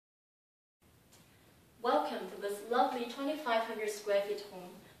this lovely 2,500 square feet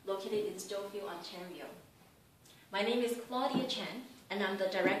home located in Stouffville, Ontario. My name is Claudia Chan, and I'm the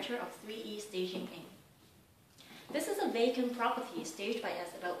director of 3E Staging Inc. This is a vacant property staged by us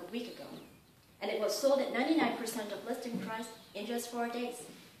about a week ago, and it was sold at 99% of listing price in just 4 days.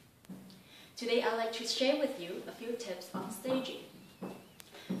 Today, I'd like to share with you a few tips on staging.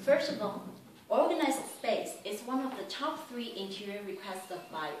 First of all, organized space is one of the top 3 interior requests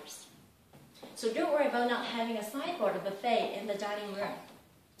of buyers. So don't worry about not having a sideboard or buffet in the dining room.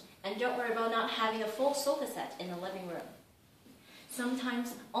 And don't worry about not having a full sofa set in the living room.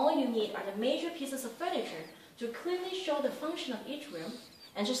 Sometimes all you need are the major pieces of furniture to clearly show the function of each room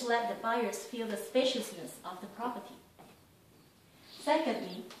and just let the buyers feel the spaciousness of the property.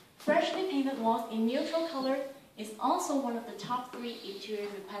 Secondly, freshly painted walls in neutral color is also one of the top 3 interior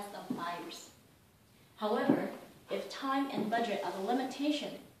requests of buyers. However, if time and budget are the limitation,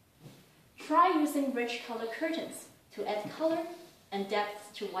 try using rich color curtains to add color and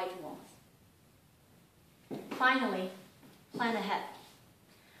depth to white walls. Finally, plan ahead.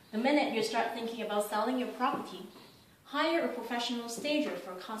 The minute you start thinking about selling your property, hire a professional stager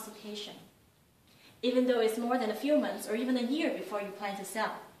for a consultation, even though it's more than a few months or even a year before you plan to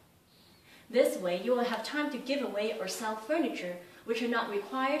sell. This way, you will have time to give away or sell furniture which are not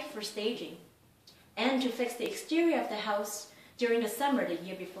required for staging, and to fix the exterior of the house during the summer the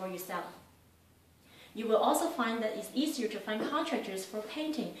year before you sell. You will also find that it's easier to find contractors for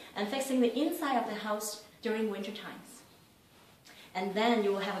painting and fixing the inside of the house during winter times. And then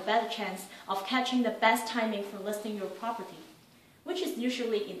you will have a better chance of catching the best timing for listing your property, which is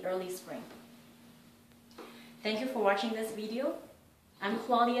usually in early spring. Thank you for watching this video. I'm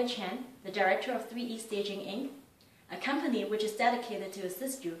Claudia Chan, the director of 3E Staging Inc., a company which is dedicated to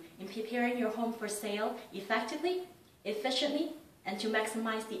assist you in preparing your home for sale effectively, efficiently, and to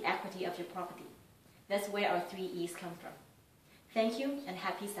maximize the equity of your property. That's where our 3 E's come from. Thank you and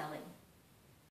happy selling.